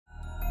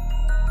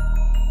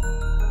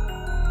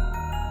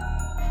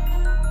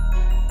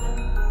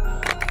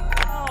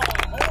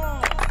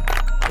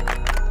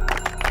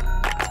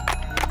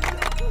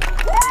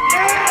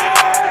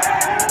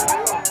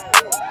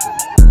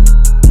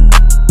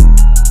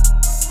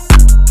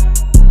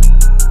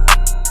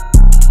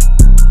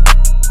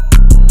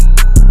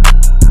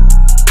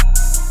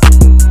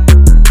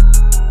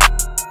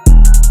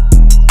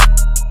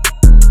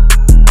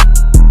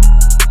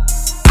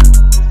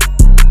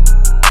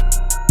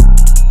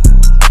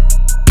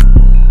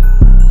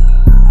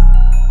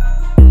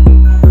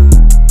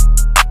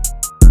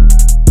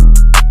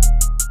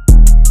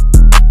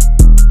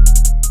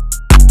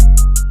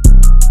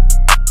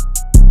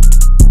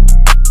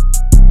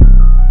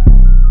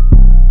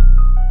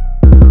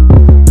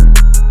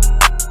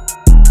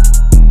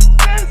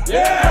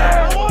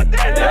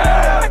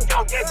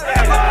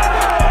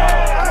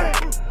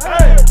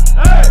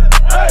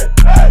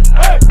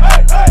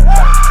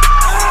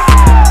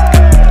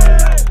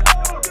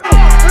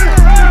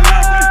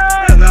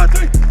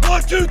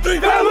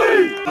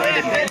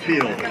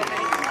field.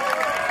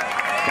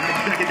 Batting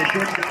second, the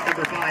shortstop,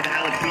 number 5,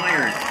 Alex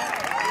Myers.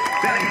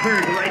 Batting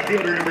third, the right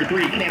fielder, number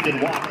 3,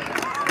 Camden Watts.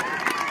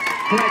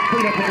 Tonight's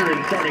cleanup hitter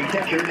and starting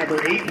catcher, number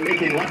 8,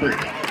 Macon Leopard.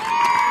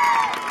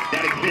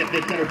 Batting fifth,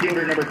 the center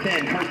fielder, number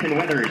 10, Carson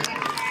Weathers.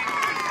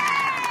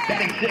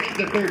 Batting sixth,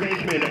 the third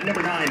baseman,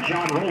 number 9,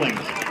 John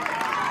Rollings.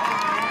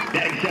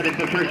 Batting seventh,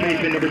 the first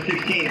baseman, number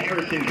 16,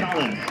 Harrison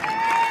Collins.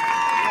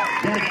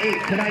 Batting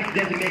eighth, tonight's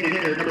designated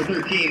hitter, number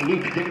 13,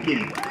 Luke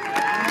Duncan.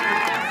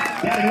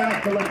 Batting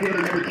ninth, the left fielder,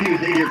 number 2,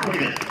 Xavier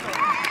Cuevas.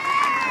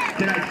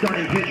 Tonight's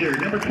starting pitcher,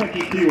 number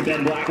 22,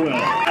 Ben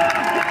Blackwell.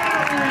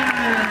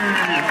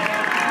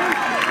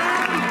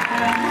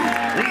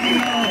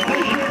 Leading off,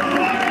 the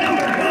shortstop,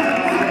 number 5.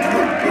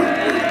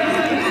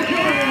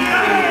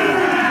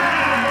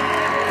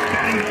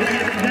 Batting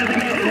second, the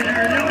designated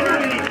hitter,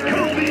 number 8,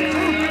 Kobe.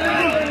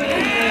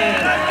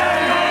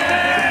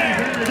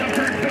 Batting third, the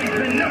first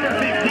baseman, number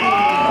 15,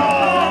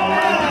 Paul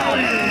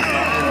Rollins.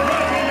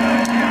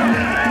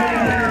 Number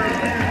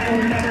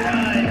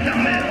 9,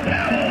 Thomas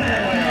Powell.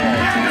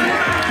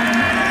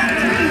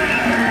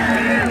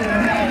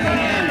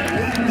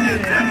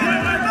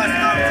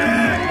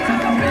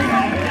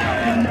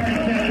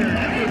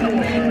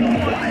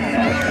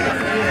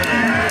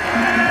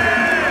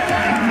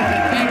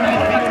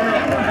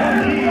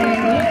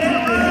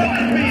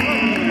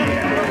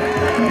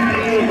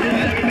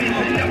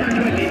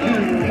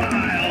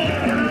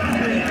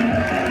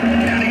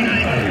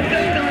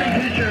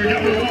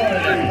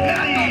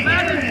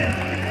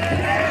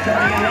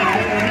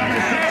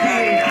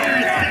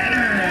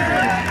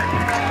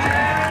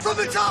 From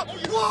the top,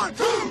 1,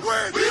 2,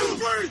 where's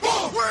 3, 4,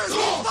 where's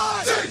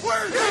 5, 6,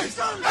 where's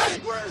 7,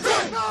 8, where's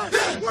 9,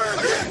 10,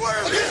 where's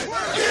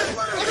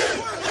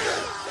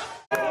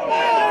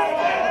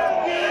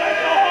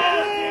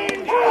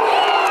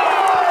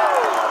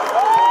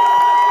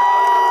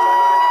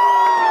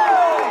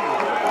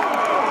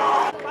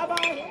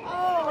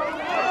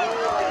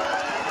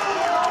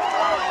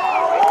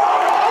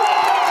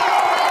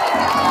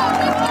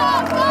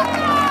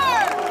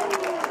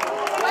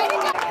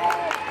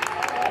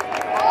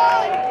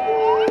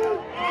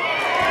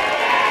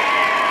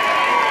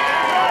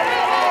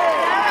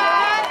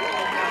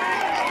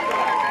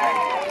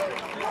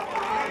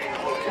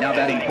Now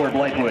batting for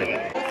Blythewood.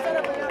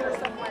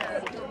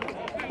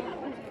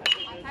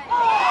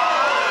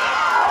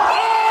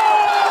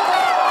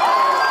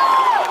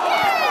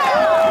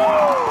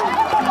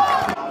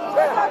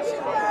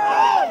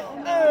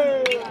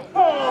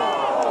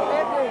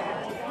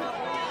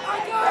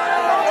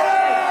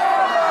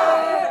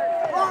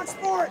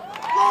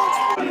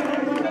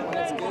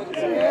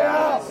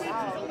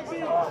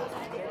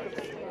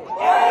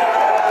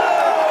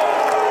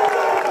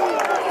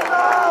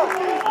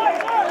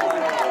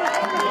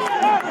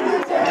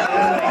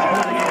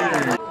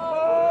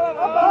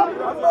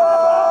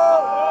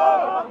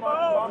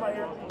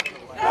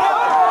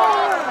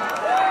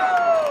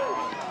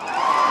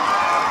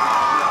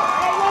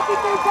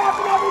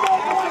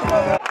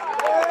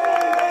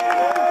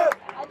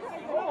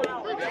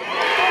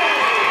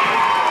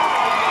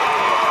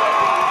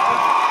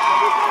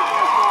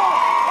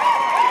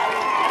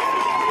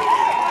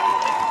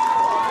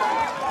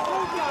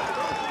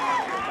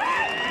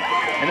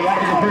 And the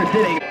bottom of the first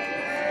inning.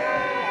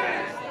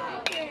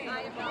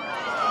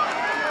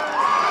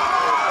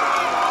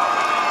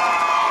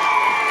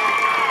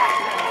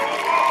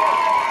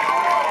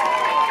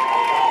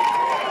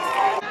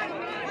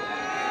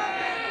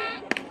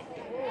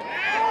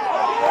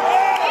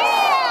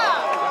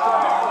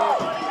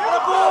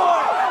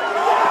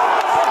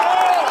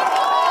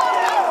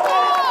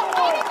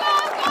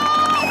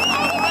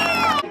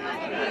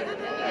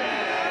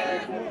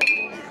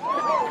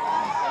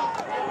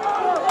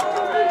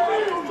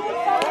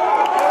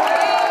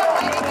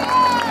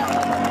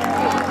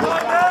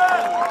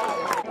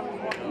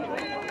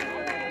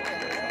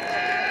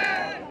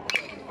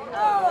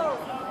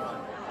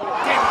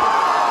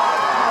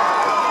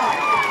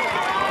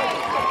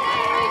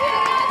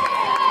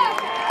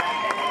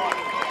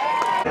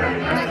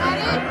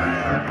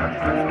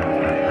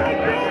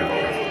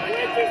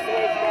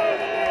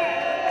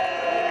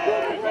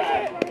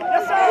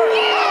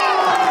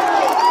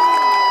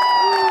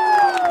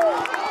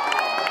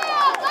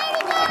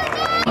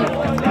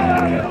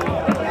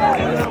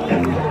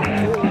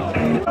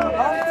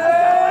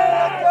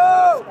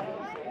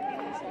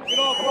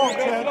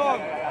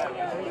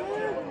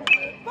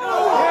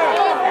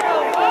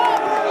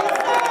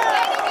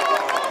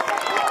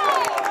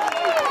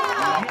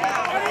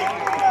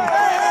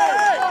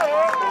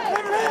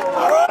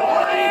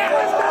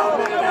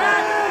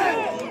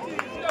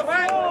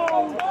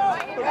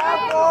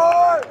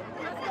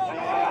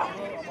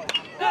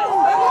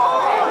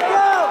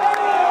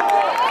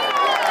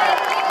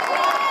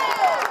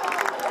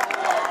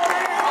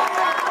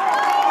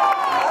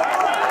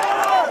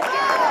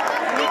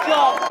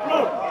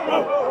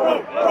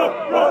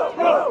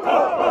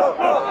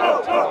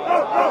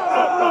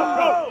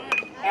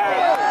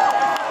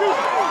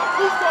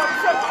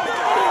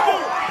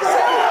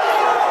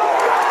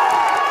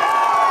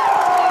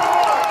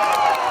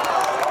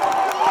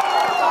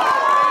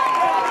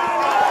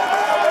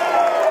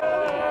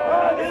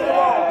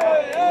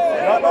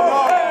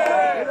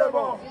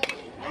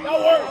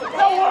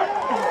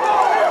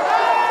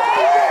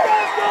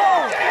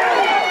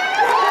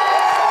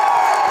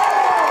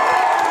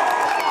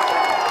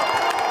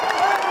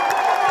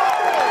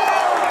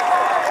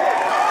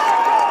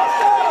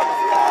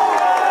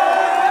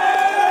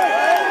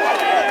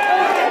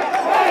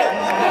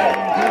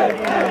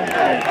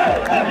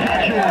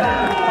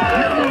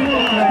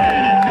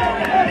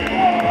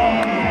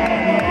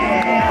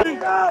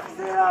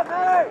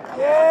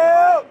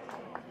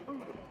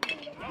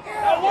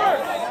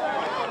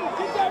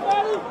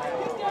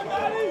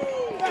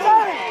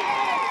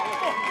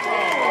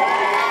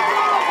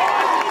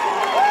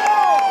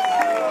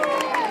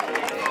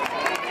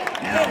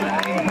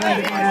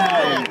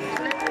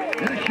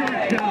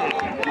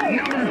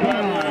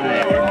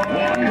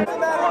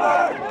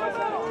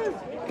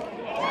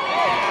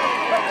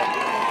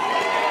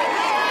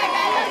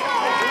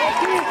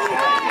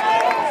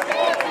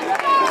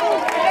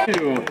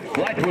 2,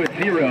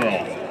 Blythewood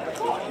 0.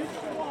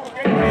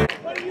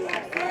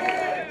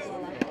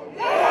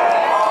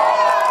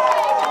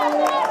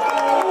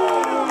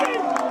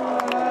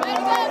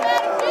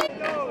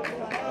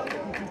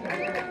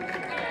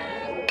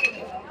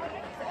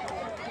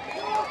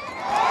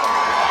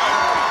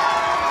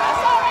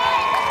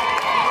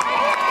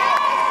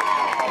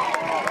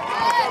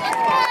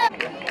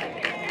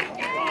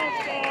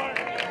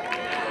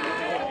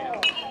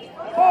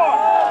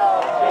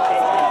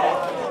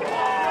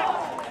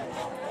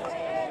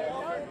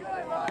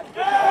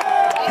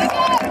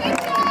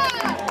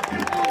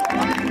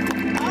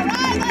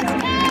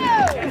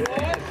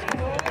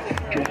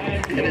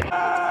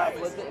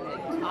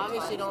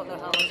 Obviously don't know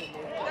how much it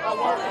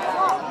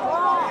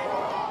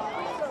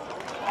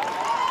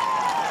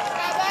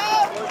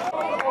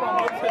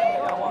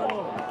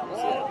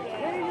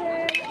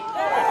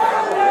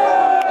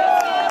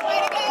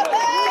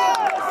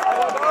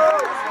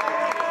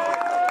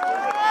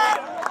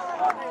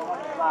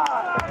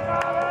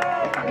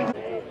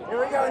Here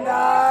we go,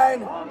 9.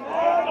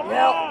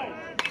 Yep.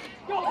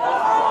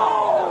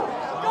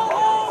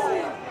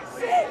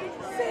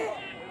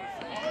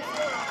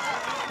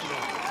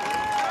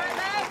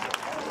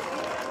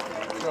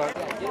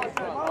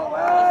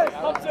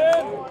 Up 10.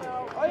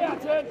 Oh yeah,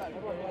 10.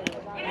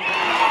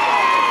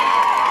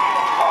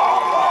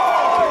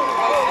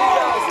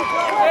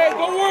 Hey,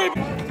 don't worry.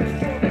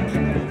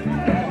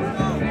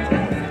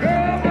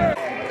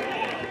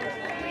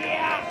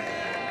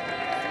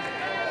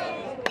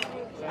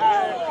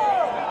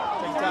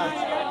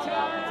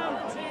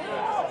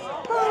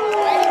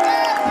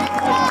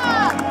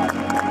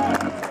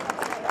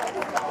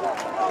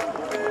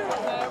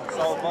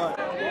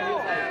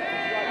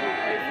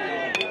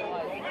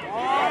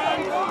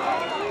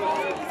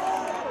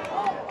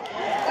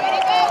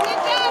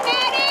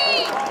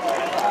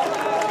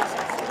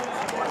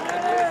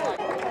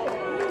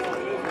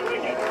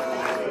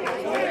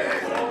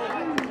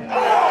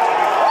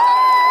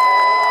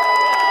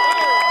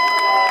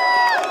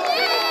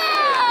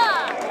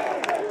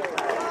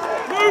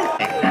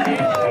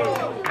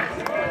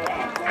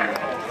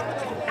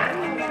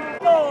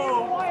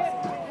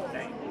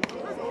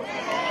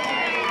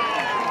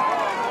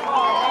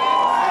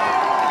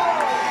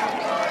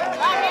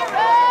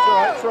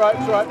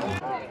 It's right.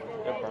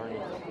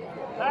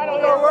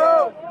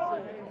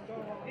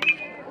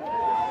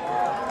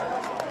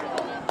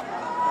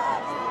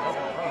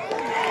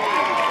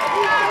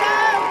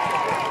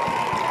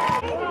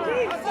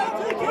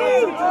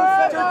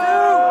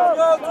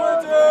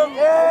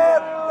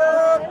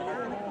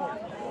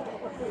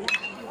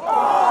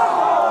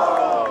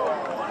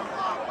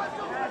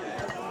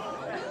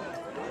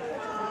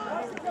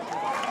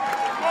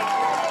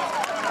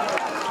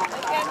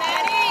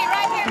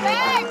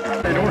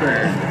 In order,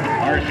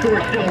 our score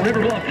is still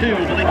River Bluff 2,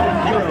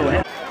 Blythewood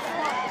 0.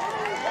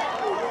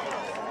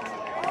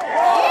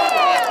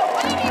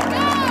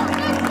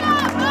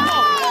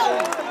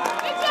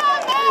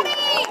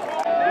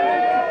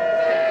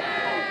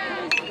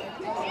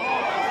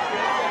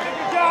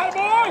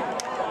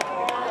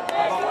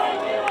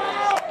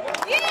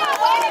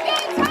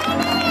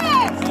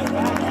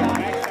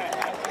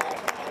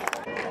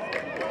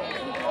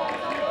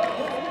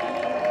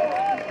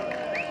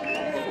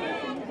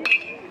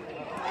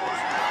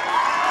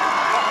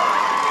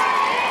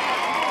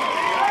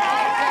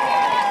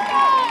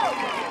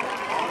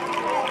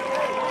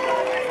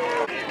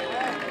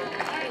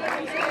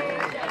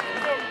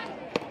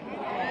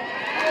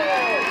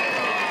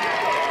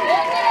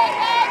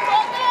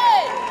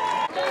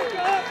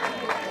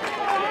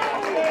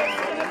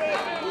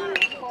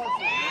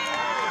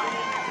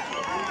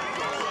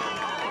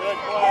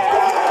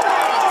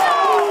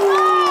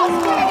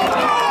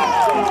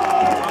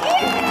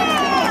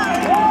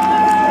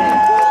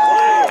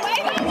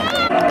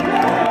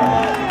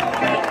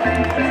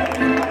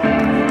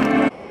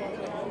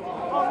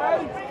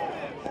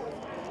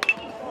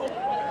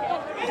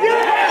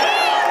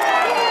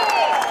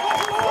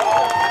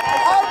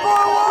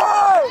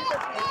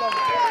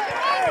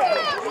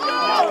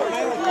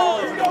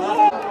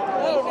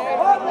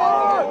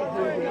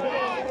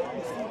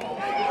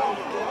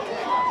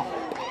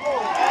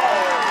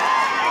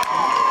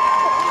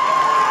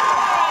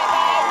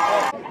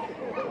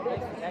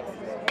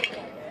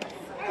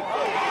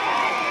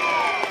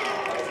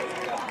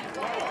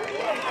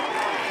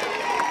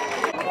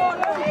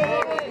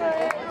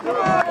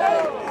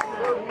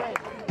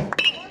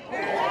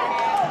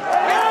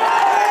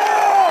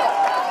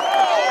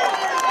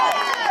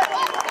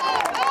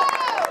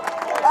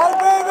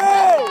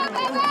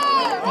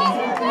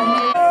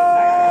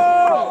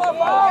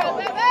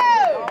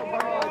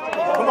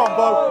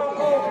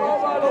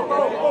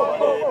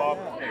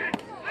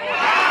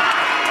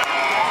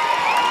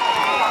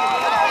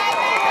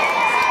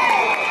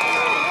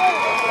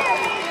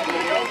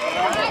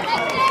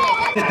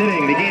 This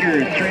inning, the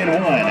Gators train 1.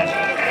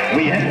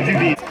 We head to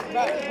the...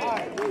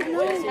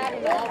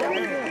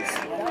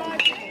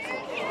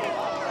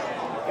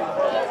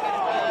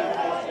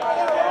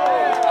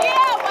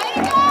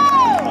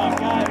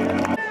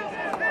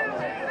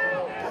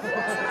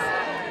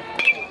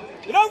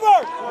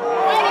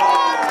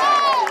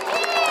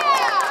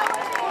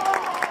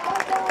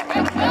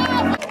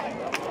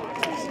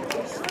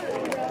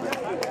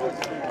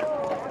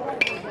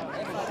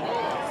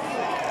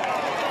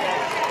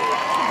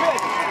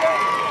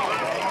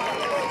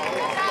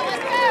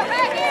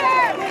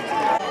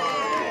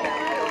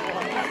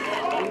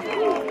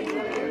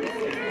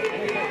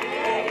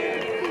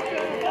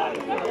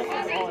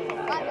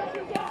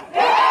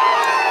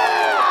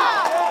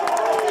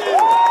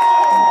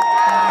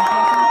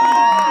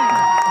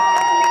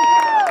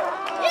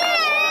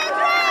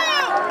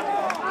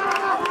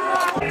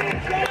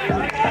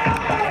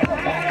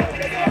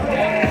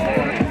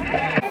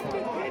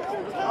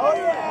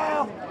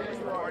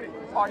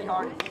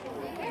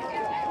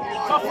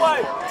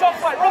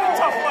 Tough fight, really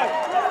tough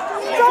fight.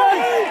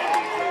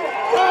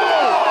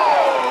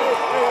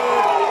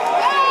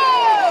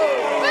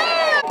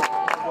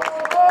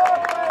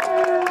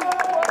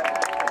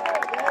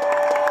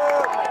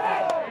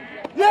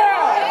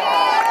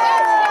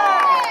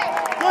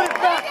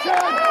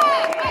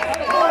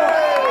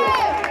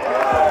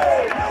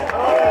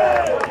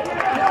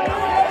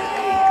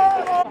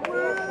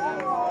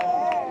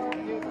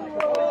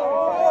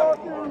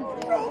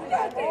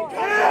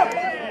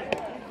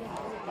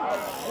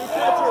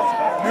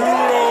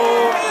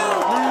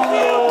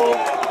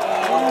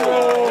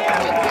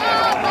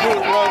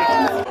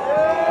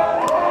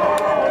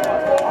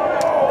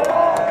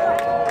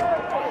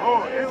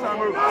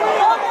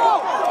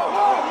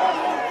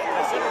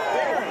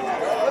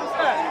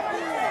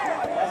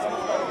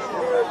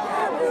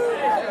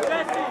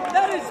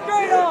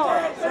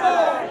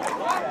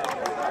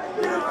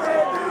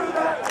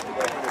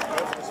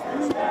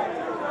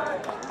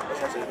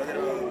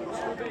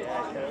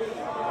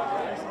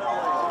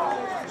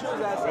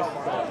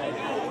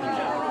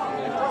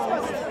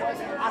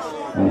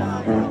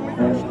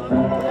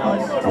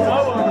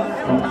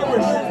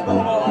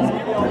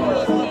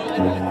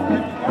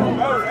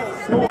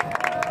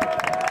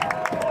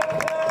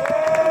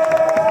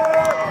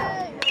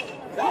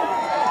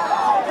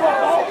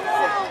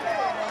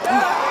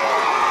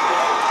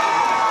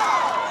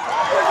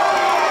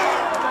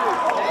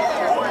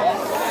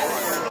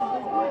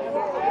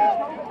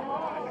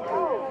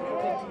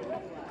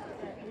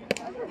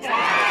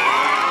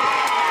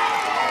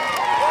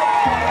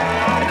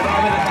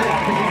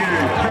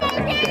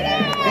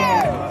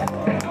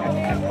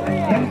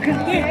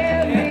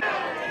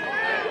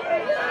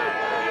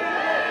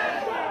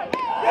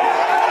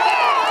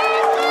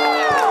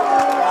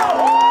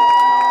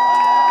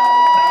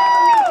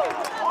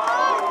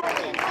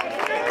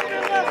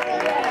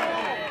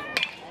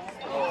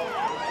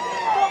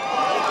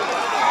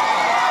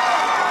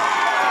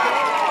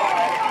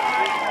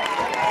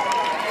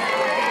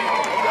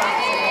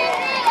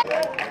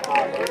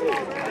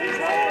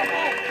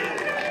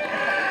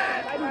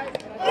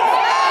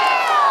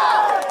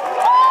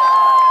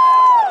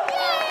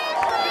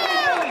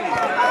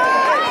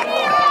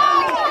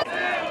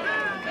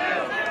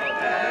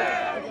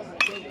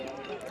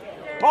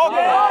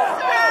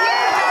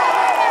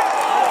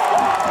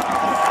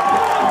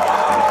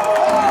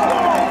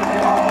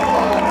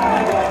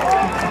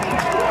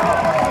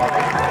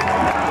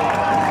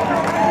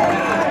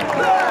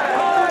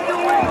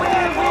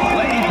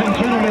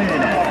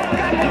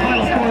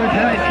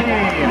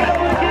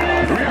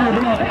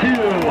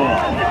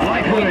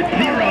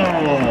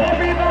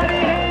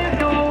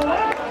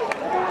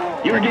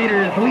 Your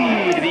Gators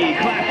lead the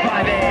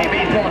Class 5A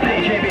Baseball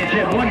State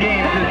Championship 1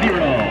 game to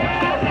 0.